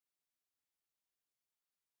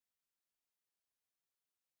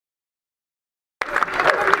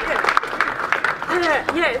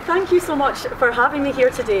Yeah, thank you so much for having me here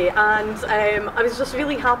today, and I was just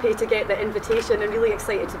really happy to get the invitation and really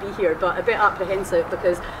excited to be here, but a bit apprehensive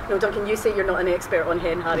because, Duncan, you say you're not an expert on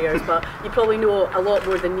hen harriers, but you probably know a lot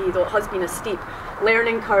more than me, though it has been a steep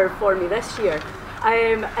learning curve for me this year.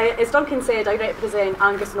 As Duncan said, I represent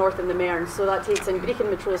Angus North and the Mearns, so that takes in Brecon,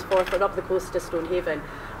 Montrose, Forfar, up the coast to Stonehaven,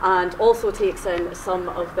 and also takes in some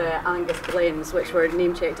of the Angus Glens, which were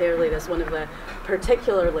name-checked earlier as one of the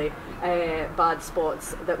particularly bad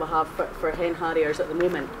spots that we have for hen harriers at the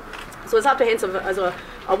moment. So as apprehensive as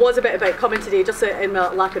I was a bit about coming today, just in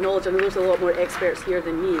my lack of knowledge, and there's a lot more experts here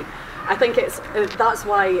than me. I think that's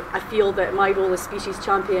why I feel that my role as species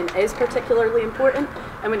champion is particularly important.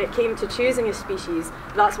 And when it came to choosing a species,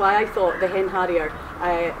 that's why I thought the hen harrier,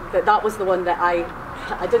 that was the one that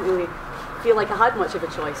I didn't really feel like I had much of a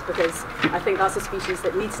choice, because I think that's a species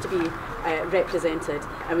that needs to be represented,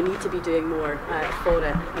 and we need to be doing more for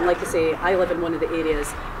it. And like I say, I live in one of the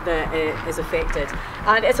areas that is affected,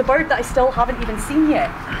 and it's a bird that I still haven't even seen yet.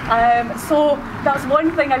 So that's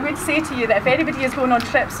one thing I would say to you, that if anybody is going on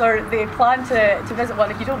trips or they plan to visit one,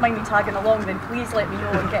 if you don't mind me tagging along, then please let me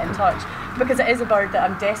know and get in touch, because it is a bird that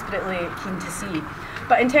I'm desperately keen to see.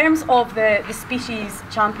 But in terms of the Species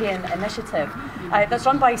Champion Initiative, that's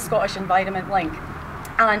run by Scottish Environment Link,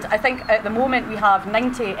 and I think at the moment we have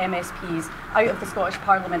 90 MSPs out of the Scottish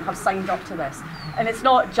Parliament have signed up to this. And it's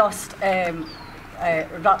not just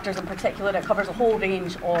raptors in particular, it covers a whole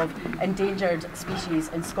range of endangered species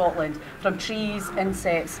in Scotland, from trees,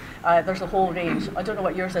 insects, there's a whole range. I don't know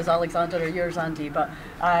what yours is, Alexander, or yours, Andy, but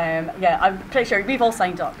yeah, I'm pretty sure we've all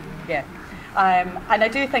signed up, yeah. And I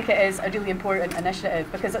do think it is a really important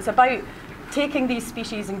initiative, because it's about taking these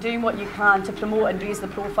species and doing what you can to promote and raise the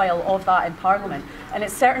profile of that in Parliament. And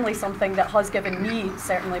it's certainly something that has given me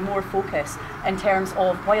certainly more focus in terms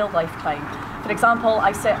of wildlife crime. For example,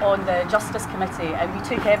 I sit on the Justice Committee, and we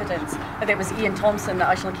took evidence, and it was Ian Thompson that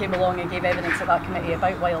actually came along and gave evidence at that committee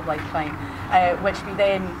about wildlife crime,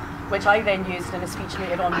 which I then used in a speech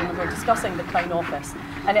later on when we were discussing the Crown Office.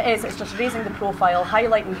 And it's just raising the profile,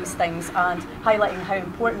 highlighting these things, and highlighting how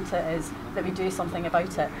important it is that we do something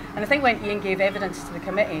about it. And I think when Ian gave evidence to the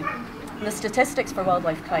committee, the statistics for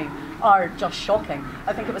wildlife crime are just shocking.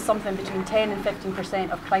 I think it was something between 10 and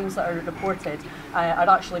 15% of crimes that are reported are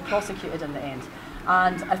actually prosecuted in the end.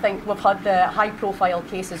 And I think we've had the high-profile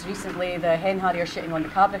cases recently, the hen harrier shitting on the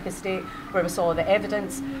Cabrick estate, where we saw the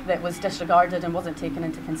evidence that was disregarded and wasn't taken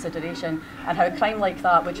into consideration, and how a crime like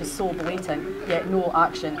that, which is so blatant, yet no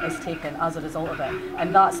action is taken as a result of it.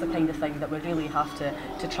 And that's the kind of thing that we really have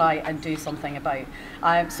to try and do something about.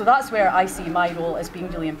 So that's where I see my role as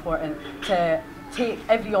being really important, to take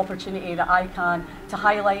every opportunity that I can to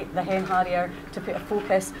highlight the hen harrier, to put a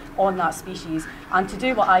focus on that species, and to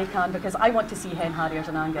do what I can, because I want to see hen harriers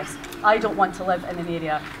in Angus. I don't want to live in an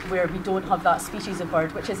area where we don't have that species of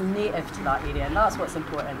bird which is native to that area, and that's what's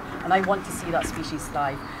important, and I want to see that species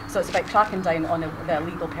thrive. So it's about cracking down on the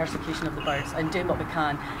illegal persecution of the birds and doing what we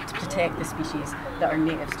can to protect the species that are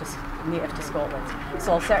native to Scotland.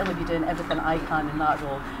 So I'll certainly be doing everything I can in that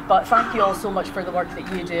role. But thank you all so much for the work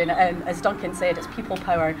that you do, and as Duncan said, it's people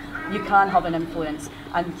power. You can have an influence,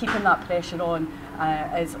 and keeping that pressure on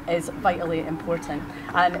is vitally important.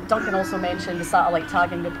 And Duncan also mentioned the satellite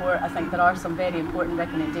tagging report. I think there are some very important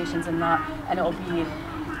recommendations in that, and it'll be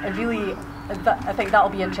I think that'll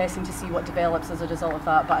be interesting to see what develops as a result of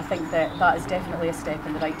that, but I think that is definitely a step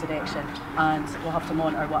in the right direction, and we'll have to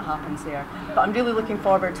monitor what happens there. But I'm really looking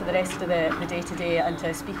forward to the rest of the day today, and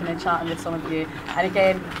to speaking and chatting with some of you. And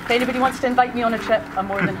again, if anybody wants to invite me on a trip, I'm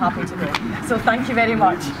more than happy to go. So thank you very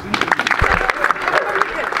much.